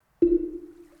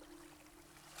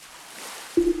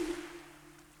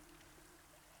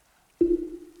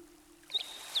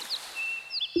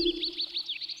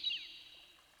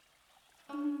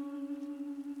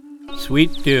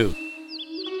Sweet Dew.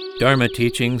 Dharma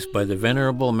teachings by the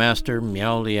Venerable Master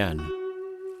Miao Lian.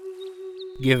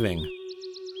 Giving.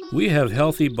 We have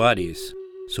healthy bodies,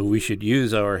 so we should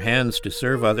use our hands to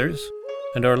serve others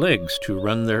and our legs to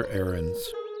run their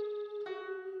errands.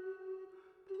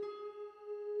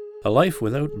 A life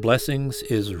without blessings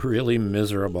is really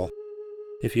miserable.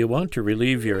 If you want to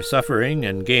relieve your suffering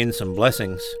and gain some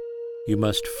blessings, you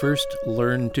must first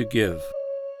learn to give.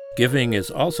 Giving is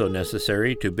also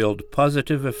necessary to build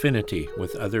positive affinity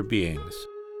with other beings.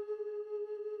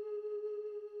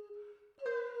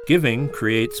 Giving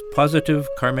creates positive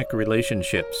karmic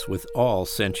relationships with all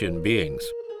sentient beings,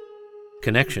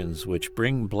 connections which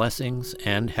bring blessings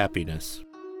and happiness.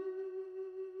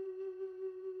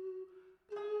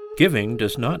 Giving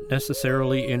does not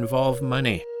necessarily involve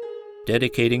money.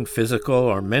 Dedicating physical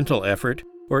or mental effort,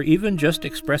 or even just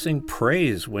expressing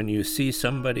praise when you see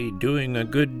somebody doing a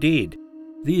good deed,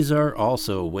 these are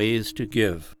also ways to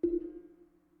give.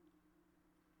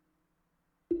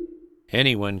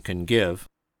 Anyone can give.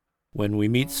 When we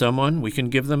meet someone, we can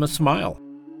give them a smile,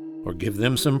 or give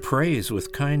them some praise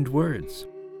with kind words.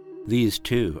 These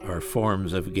too are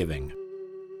forms of giving.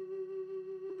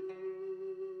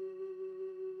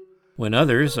 When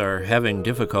others are having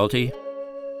difficulty,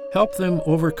 help them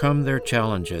overcome their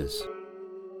challenges.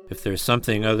 If there's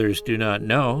something others do not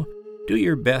know, do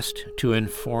your best to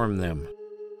inform them.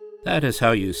 That is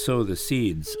how you sow the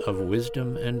seeds of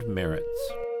wisdom and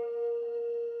merits.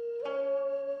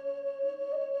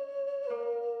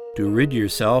 To rid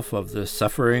yourself of the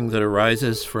suffering that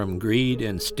arises from greed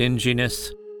and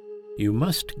stinginess, you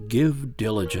must give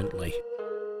diligently.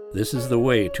 This is the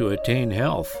way to attain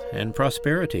health and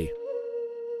prosperity.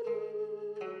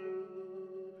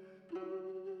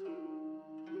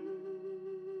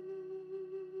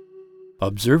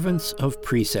 Observance of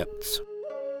precepts.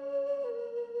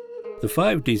 The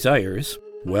 5 desires,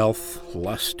 wealth,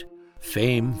 lust,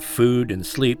 fame, food, and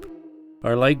sleep,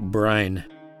 are like brine.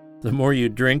 The more you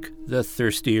drink, the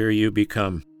thirstier you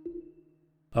become.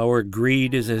 Our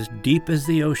greed is as deep as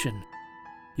the ocean.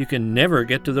 You can never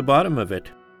get to the bottom of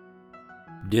it.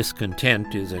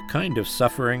 Discontent is a kind of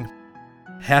suffering.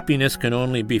 Happiness can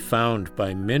only be found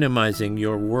by minimizing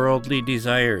your worldly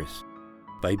desires,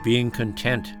 by being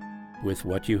content with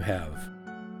what you have.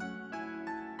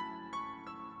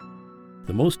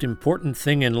 The most important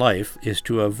thing in life is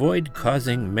to avoid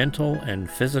causing mental and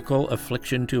physical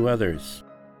affliction to others.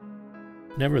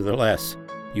 Nevertheless,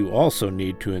 you also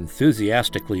need to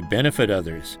enthusiastically benefit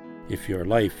others if your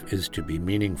life is to be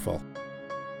meaningful.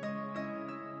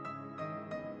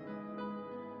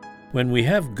 When we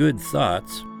have good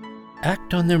thoughts,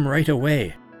 act on them right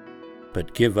away,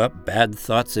 but give up bad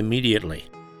thoughts immediately.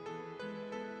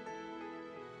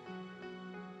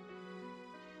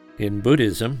 In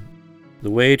Buddhism,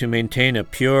 the way to maintain a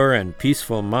pure and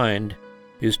peaceful mind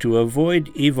is to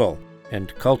avoid evil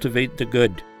and cultivate the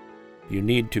good. You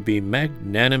need to be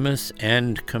magnanimous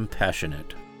and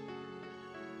compassionate.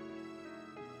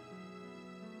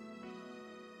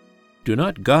 Do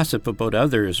not gossip about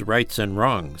others' rights and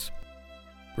wrongs.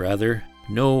 Rather,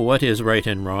 know what is right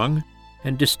and wrong,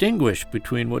 and distinguish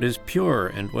between what is pure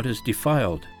and what is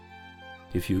defiled.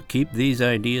 If you keep these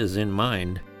ideas in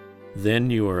mind, then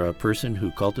you are a person who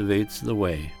cultivates the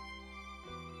way.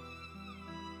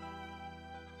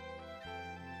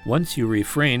 Once you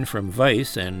refrain from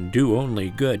vice and do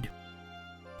only good,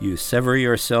 you sever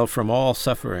yourself from all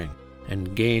suffering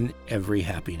and gain every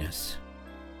happiness.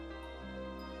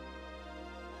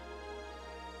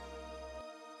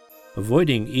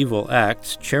 Avoiding evil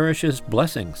acts cherishes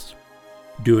blessings.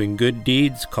 Doing good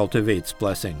deeds cultivates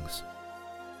blessings.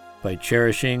 By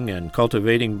cherishing and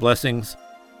cultivating blessings,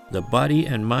 the body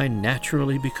and mind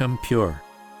naturally become pure,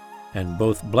 and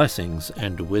both blessings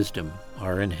and wisdom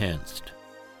are enhanced.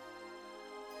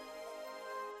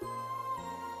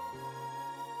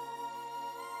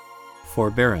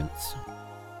 Forbearance.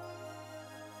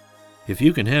 If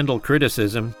you can handle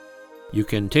criticism, you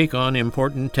can take on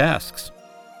important tasks.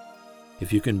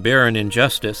 If you can bear an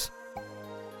injustice,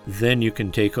 then you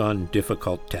can take on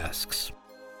difficult tasks.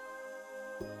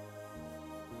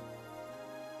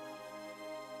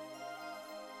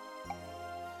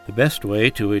 The best way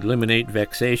to eliminate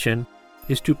vexation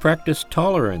is to practice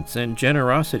tolerance and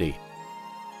generosity.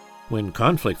 When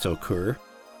conflicts occur,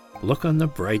 look on the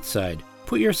bright side.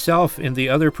 Put yourself in the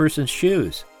other person's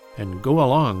shoes and go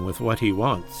along with what he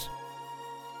wants.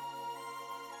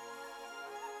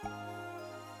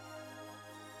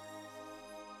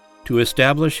 To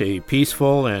establish a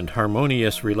peaceful and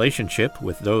harmonious relationship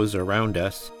with those around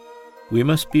us, we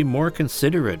must be more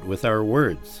considerate with our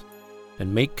words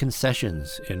and make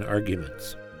concessions in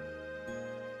arguments.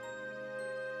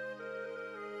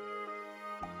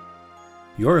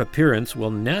 Your appearance will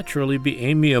naturally be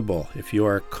amiable if you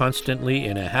are constantly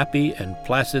in a happy and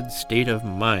placid state of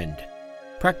mind,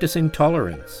 practicing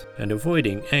tolerance and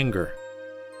avoiding anger.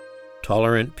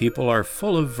 Tolerant people are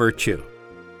full of virtue,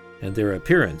 and their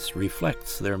appearance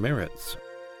reflects their merits.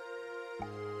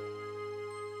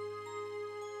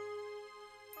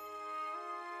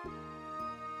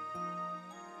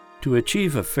 To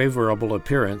achieve a favorable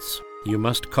appearance, you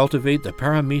must cultivate the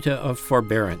paramita of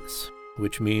forbearance,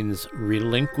 which means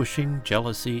relinquishing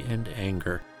jealousy and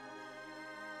anger.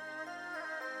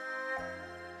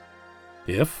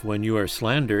 If, when you are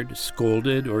slandered,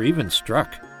 scolded, or even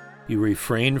struck, you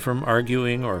refrain from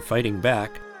arguing or fighting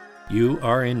back, you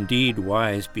are indeed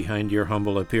wise behind your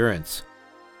humble appearance.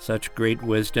 Such great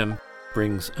wisdom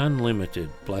brings unlimited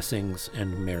blessings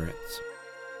and merits.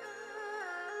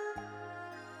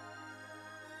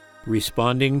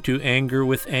 Responding to anger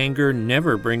with anger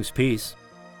never brings peace.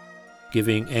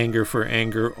 Giving anger for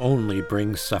anger only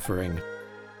brings suffering.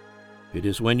 It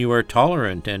is when you are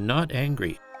tolerant and not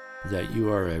angry that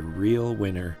you are a real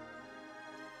winner.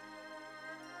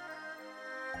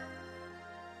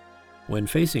 When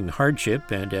facing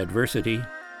hardship and adversity,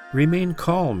 remain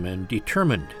calm and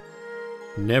determined.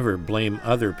 Never blame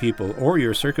other people or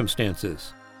your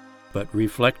circumstances, but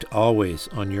reflect always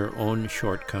on your own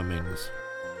shortcomings.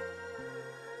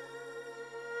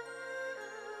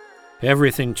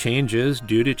 Everything changes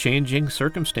due to changing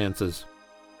circumstances.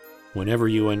 Whenever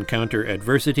you encounter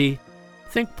adversity,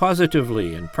 think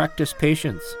positively and practice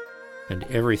patience, and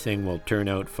everything will turn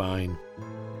out fine.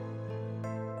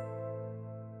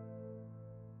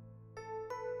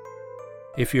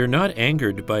 If you're not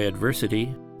angered by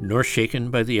adversity, nor shaken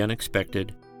by the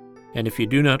unexpected, and if you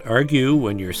do not argue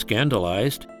when you're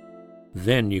scandalized,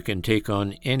 then you can take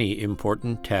on any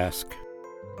important task.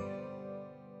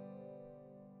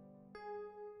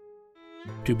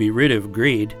 To be rid of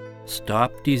greed,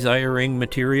 stop desiring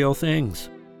material things.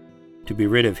 To be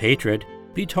rid of hatred,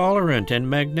 be tolerant and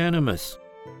magnanimous.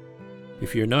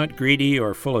 If you're not greedy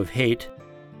or full of hate,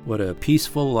 what a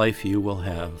peaceful life you will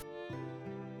have.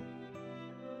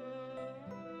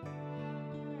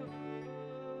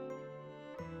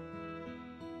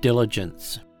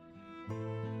 Diligence.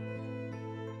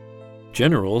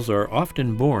 Generals are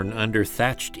often born under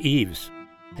thatched eaves,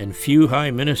 and few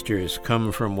high ministers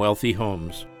come from wealthy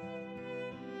homes.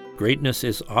 Greatness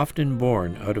is often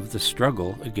born out of the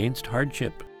struggle against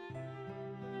hardship.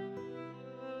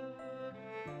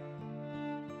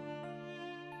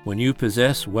 When you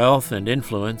possess wealth and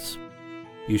influence,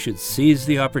 you should seize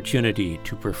the opportunity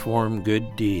to perform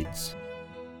good deeds.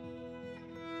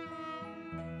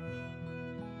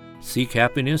 Seek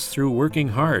happiness through working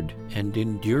hard and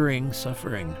enduring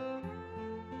suffering.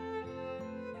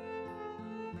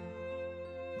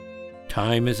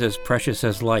 Time is as precious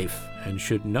as life and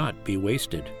should not be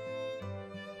wasted.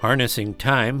 Harnessing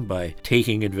time by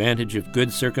taking advantage of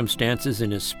good circumstances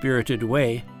in a spirited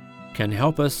way can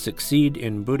help us succeed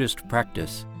in Buddhist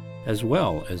practice as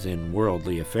well as in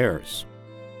worldly affairs.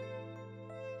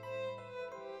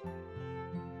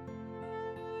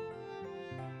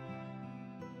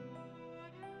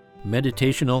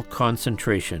 Meditational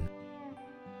concentration.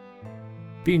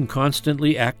 Being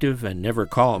constantly active and never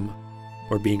calm,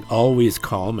 or being always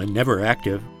calm and never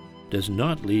active, does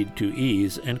not lead to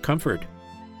ease and comfort.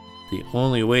 The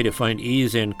only way to find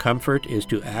ease and comfort is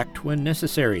to act when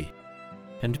necessary,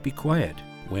 and be quiet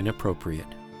when appropriate.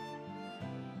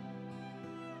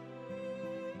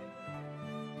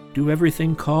 Do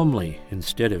everything calmly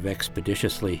instead of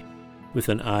expeditiously, with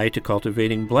an eye to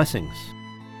cultivating blessings,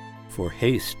 for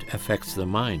haste affects the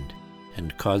mind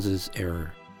and causes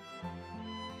error.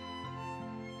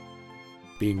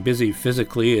 Being busy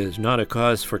physically is not a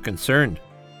cause for concern.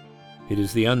 It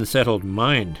is the unsettled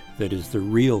mind that is the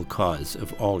real cause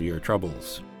of all your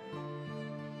troubles.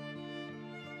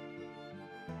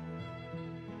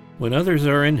 When others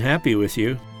are unhappy with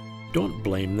you, don't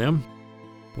blame them.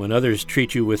 When others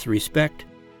treat you with respect,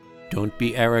 don't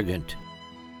be arrogant.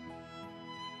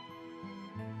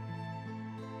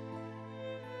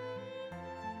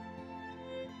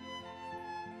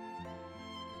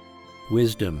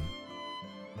 Wisdom.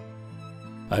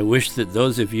 I wish that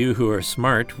those of you who are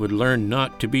smart would learn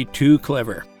not to be too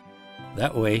clever.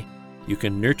 That way, you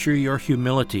can nurture your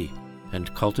humility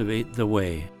and cultivate the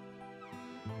way.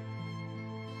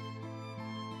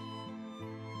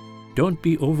 Don't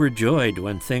be overjoyed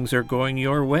when things are going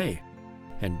your way,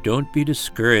 and don't be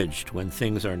discouraged when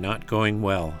things are not going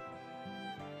well.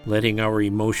 Letting our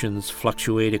emotions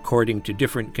fluctuate according to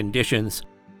different conditions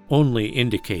only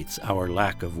indicates our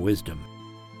lack of wisdom.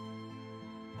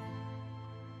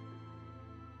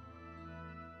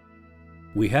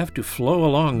 We have to flow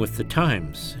along with the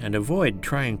times and avoid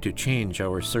trying to change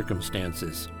our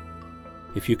circumstances.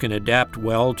 If you can adapt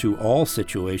well to all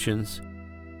situations,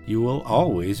 you will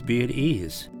always be at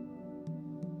ease.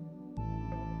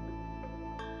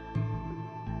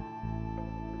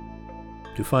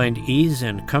 To find ease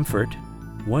and comfort,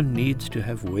 one needs to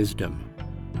have wisdom.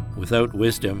 Without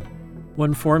wisdom,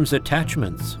 one forms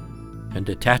attachments, and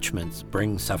attachments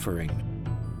bring suffering.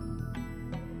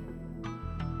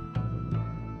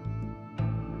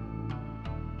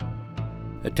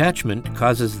 Attachment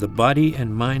causes the body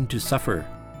and mind to suffer.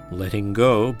 Letting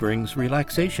go brings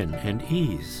relaxation and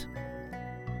ease.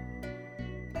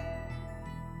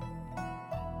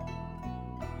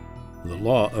 The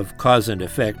law of cause and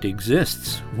effect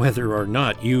exists whether or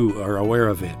not you are aware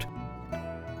of it.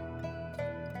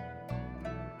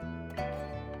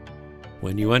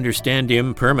 When you understand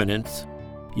impermanence,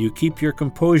 you keep your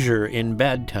composure in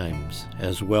bad times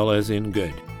as well as in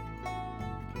good.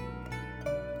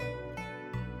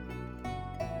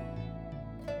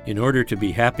 In order to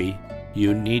be happy,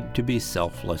 you need to be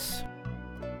selfless.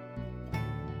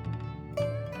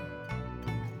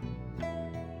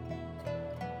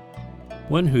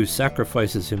 One who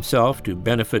sacrifices himself to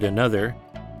benefit another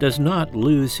does not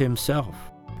lose himself.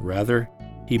 Rather,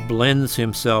 he blends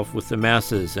himself with the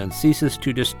masses and ceases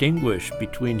to distinguish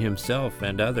between himself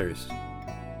and others.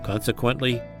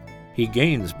 Consequently, he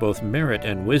gains both merit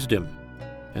and wisdom,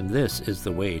 and this is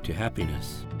the way to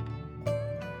happiness.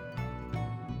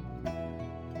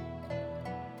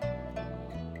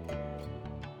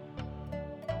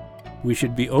 We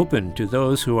should be open to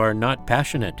those who are not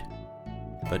passionate,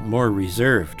 but more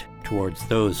reserved towards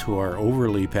those who are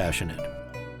overly passionate.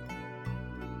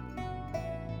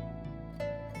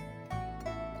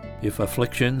 If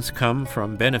afflictions come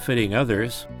from benefiting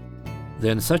others,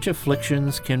 then such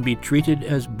afflictions can be treated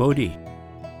as bodhi.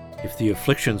 If the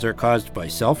afflictions are caused by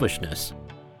selfishness,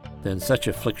 then such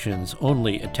afflictions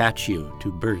only attach you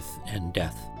to birth and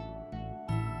death.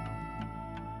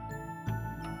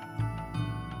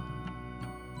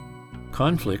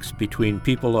 Conflicts between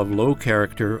people of low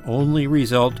character only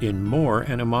result in more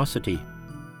animosity,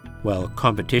 while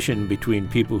competition between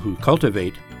people who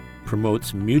cultivate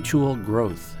promotes mutual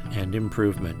growth and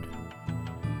improvement.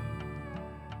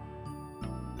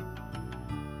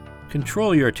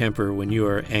 Control your temper when you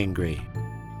are angry.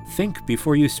 Think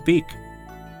before you speak.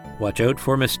 Watch out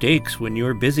for mistakes when you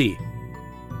are busy.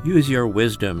 Use your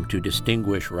wisdom to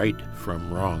distinguish right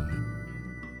from wrong.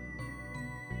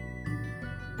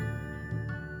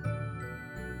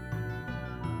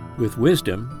 With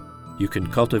wisdom, you can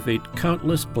cultivate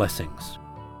countless blessings,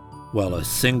 while a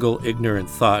single ignorant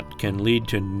thought can lead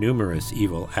to numerous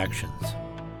evil actions.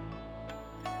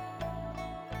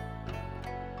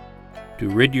 To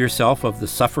rid yourself of the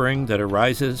suffering that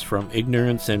arises from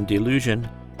ignorance and delusion,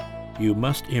 you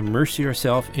must immerse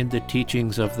yourself in the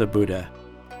teachings of the Buddha.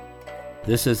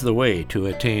 This is the way to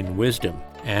attain wisdom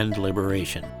and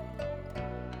liberation.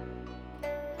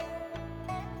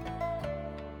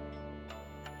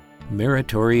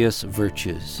 Meritorious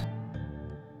virtues.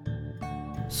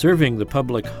 Serving the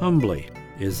public humbly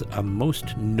is a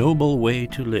most noble way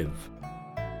to live.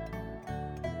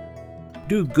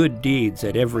 Do good deeds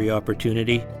at every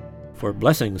opportunity, for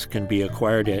blessings can be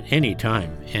acquired at any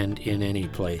time and in any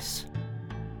place.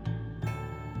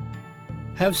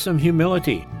 Have some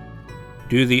humility.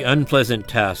 Do the unpleasant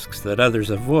tasks that others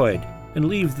avoid, and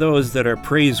leave those that are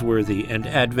praiseworthy and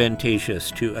advantageous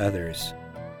to others.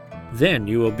 Then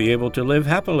you will be able to live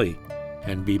happily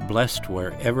and be blessed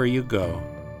wherever you go.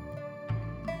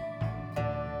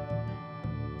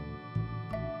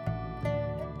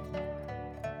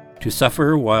 To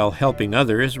suffer while helping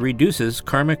others reduces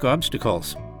karmic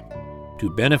obstacles. To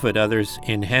benefit others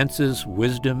enhances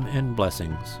wisdom and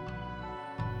blessings.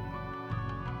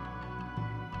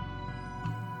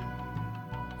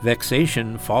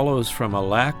 Vexation follows from a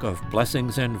lack of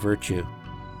blessings and virtue.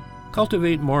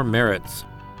 Cultivate more merits,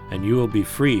 and you will be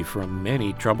free from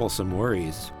many troublesome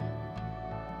worries.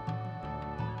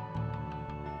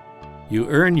 You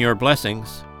earn your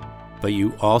blessings, but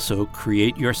you also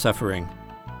create your suffering.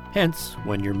 Hence,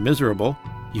 when you're miserable,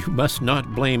 you must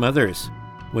not blame others.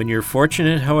 When you're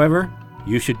fortunate, however,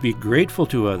 you should be grateful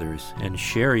to others and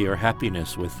share your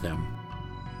happiness with them.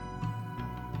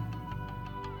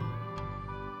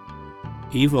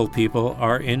 Evil people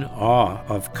are in awe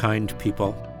of kind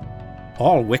people.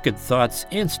 All wicked thoughts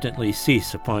instantly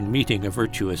cease upon meeting a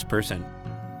virtuous person.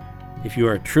 If you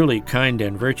are truly kind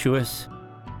and virtuous,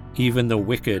 even the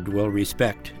wicked will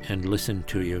respect and listen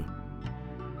to you.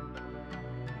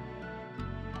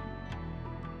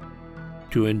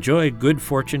 To enjoy good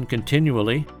fortune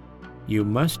continually, You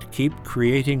must keep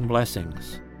creating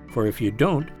blessings, for if you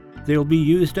don't, they'll be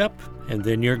used up, and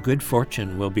then your good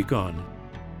fortune will be gone.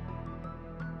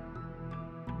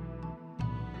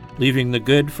 Leaving the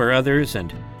good for others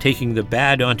and taking the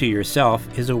bad onto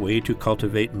yourself is a way to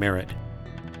cultivate merit.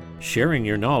 Sharing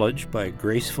your knowledge by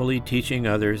gracefully teaching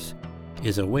others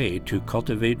is a way to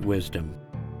cultivate wisdom.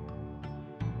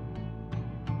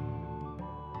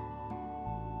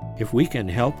 If we can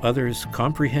help others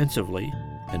comprehensively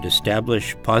and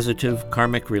establish positive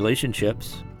karmic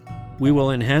relationships, we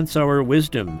will enhance our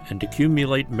wisdom and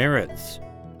accumulate merits.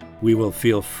 We will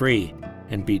feel free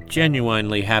and be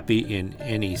genuinely happy in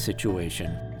any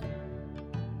situation.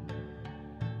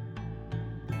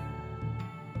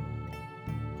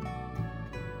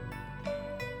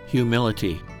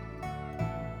 Humility.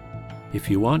 If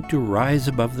you want to rise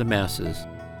above the masses,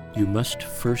 you must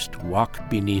first walk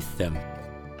beneath them.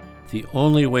 The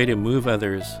only way to move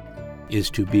others is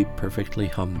to be perfectly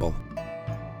humble.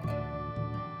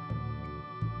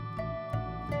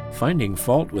 Finding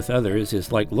fault with others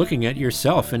is like looking at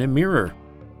yourself in a mirror,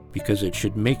 because it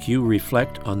should make you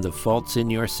reflect on the faults in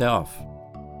yourself.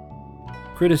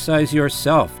 Criticize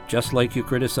yourself just like you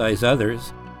criticize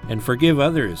others, and forgive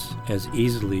others as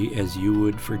easily as you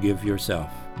would forgive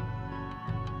yourself.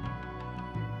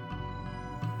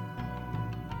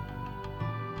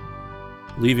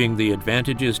 Leaving the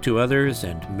advantages to others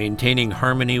and maintaining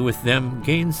harmony with them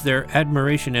gains their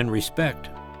admiration and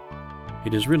respect.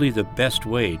 It is really the best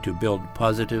way to build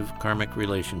positive karmic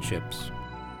relationships.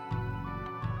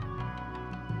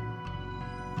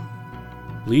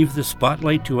 Leave the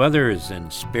spotlight to others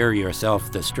and spare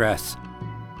yourself the stress.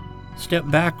 Step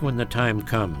back when the time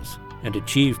comes and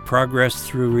achieve progress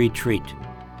through retreat.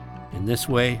 In this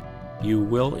way, you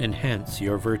will enhance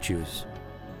your virtues.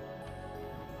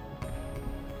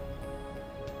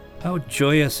 How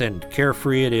joyous and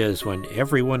carefree it is when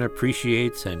everyone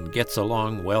appreciates and gets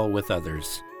along well with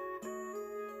others.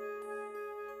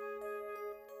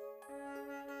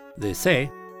 They say,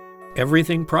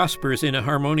 everything prospers in a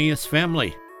harmonious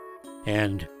family,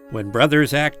 and when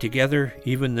brothers act together,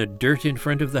 even the dirt in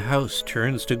front of the house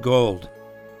turns to gold.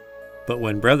 But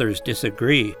when brothers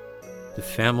disagree, the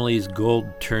family's gold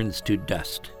turns to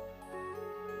dust.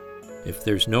 If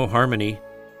there's no harmony,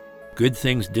 good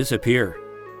things disappear,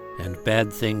 and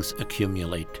bad things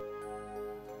accumulate.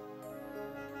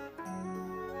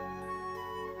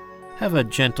 Have a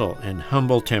gentle and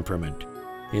humble temperament.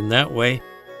 In that way,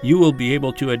 you will be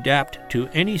able to adapt to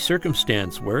any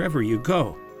circumstance wherever you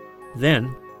go.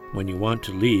 Then, when you want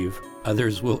to leave,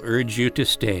 others will urge you to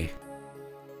stay.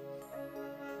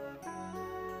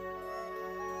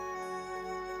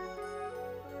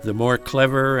 The more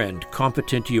clever and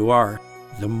competent you are,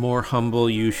 the more humble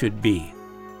you should be.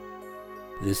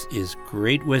 This is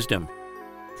great wisdom.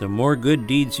 The more good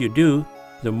deeds you do,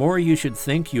 the more you should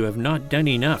think you have not done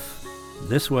enough.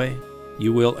 This way,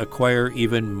 you will acquire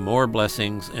even more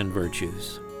blessings and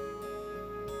virtues.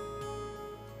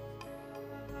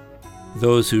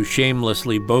 Those who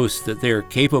shamelessly boast that they are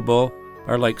capable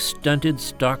are like stunted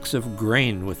stalks of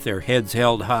grain with their heads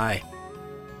held high,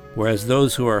 whereas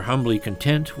those who are humbly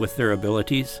content with their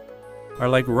abilities are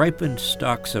like ripened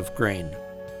stalks of grain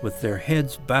with their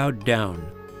heads bowed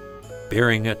down,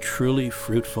 bearing a truly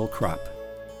fruitful crop.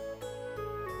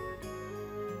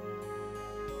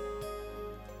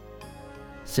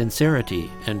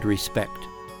 Sincerity and respect.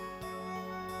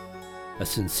 A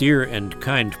sincere and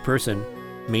kind person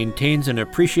maintains an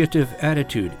appreciative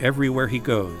attitude everywhere he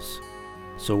goes,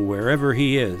 so wherever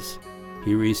he is,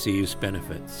 he receives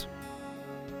benefits.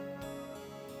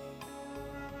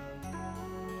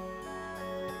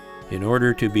 In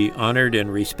order to be honored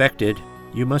and respected,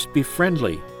 you must be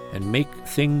friendly and make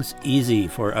things easy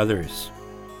for others.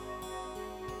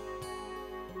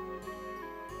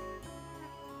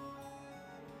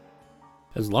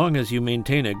 As long as you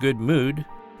maintain a good mood,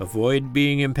 avoid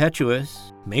being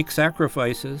impetuous, make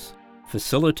sacrifices,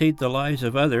 facilitate the lives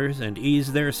of others, and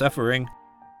ease their suffering,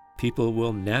 people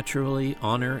will naturally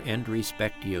honor and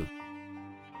respect you.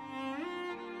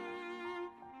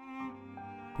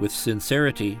 With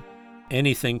sincerity,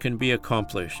 anything can be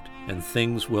accomplished, and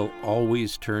things will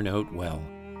always turn out well.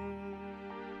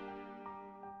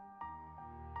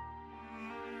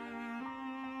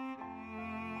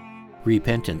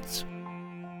 Repentance.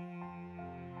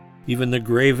 Even the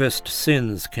gravest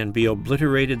sins can be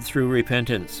obliterated through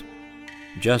repentance,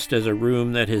 just as a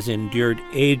room that has endured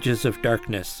ages of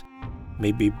darkness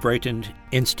may be brightened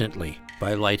instantly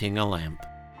by lighting a lamp.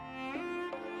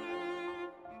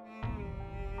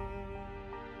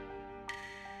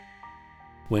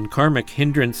 When karmic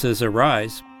hindrances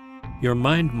arise, Your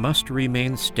mind must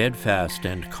remain steadfast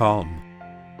and calm.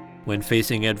 When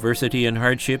facing adversity and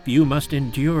hardship, you must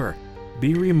endure.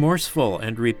 Be remorseful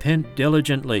and repent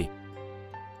diligently.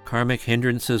 Karmic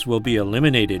hindrances will be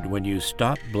eliminated when you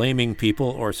stop blaming people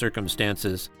or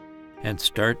circumstances and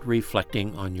start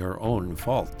reflecting on your own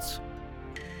faults.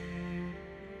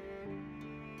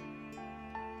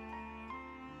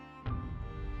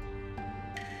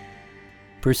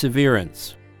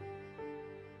 Perseverance.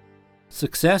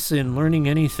 Success in learning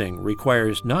anything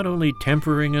requires not only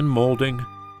tempering and molding,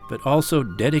 but also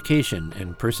dedication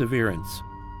and perseverance.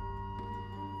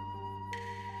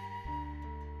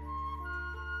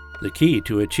 The key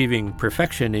to achieving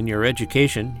perfection in your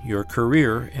education, your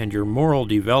career, and your moral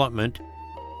development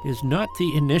is not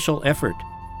the initial effort,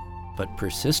 but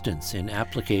persistence in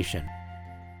application.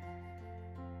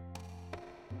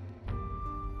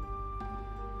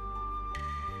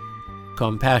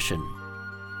 Compassion.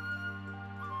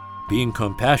 Being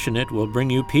compassionate will bring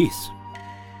you peace.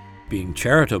 Being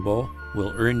charitable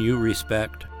will earn you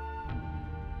respect.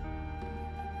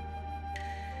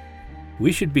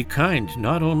 We should be kind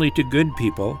not only to good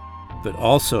people, but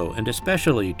also and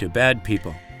especially to bad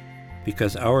people,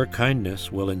 because our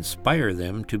kindness will inspire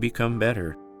them to become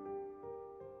better.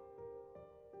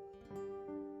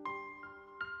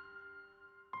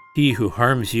 He who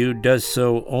harms you does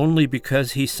so only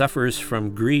because he suffers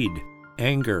from greed,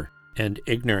 anger, and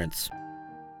ignorance.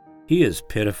 He is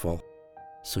pitiful,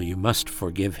 so you must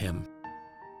forgive him.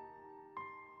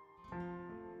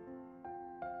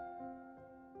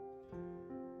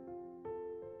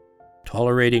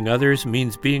 Tolerating others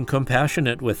means being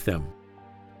compassionate with them.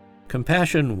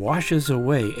 Compassion washes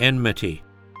away enmity,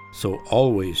 so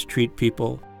always treat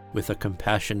people with a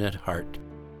compassionate heart.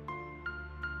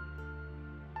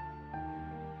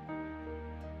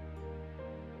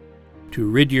 To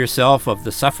rid yourself of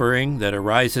the suffering that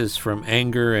arises from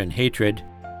anger and hatred,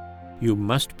 you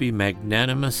must be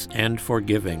magnanimous and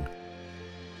forgiving.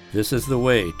 This is the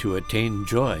way to attain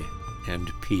joy and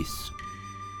peace.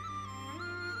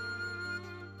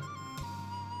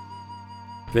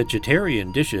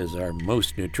 Vegetarian dishes are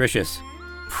most nutritious,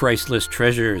 priceless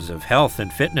treasures of health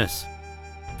and fitness.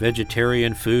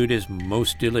 Vegetarian food is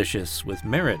most delicious, with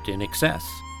merit in excess,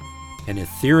 an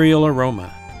ethereal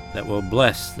aroma that will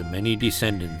bless the many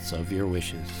descendants of your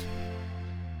wishes.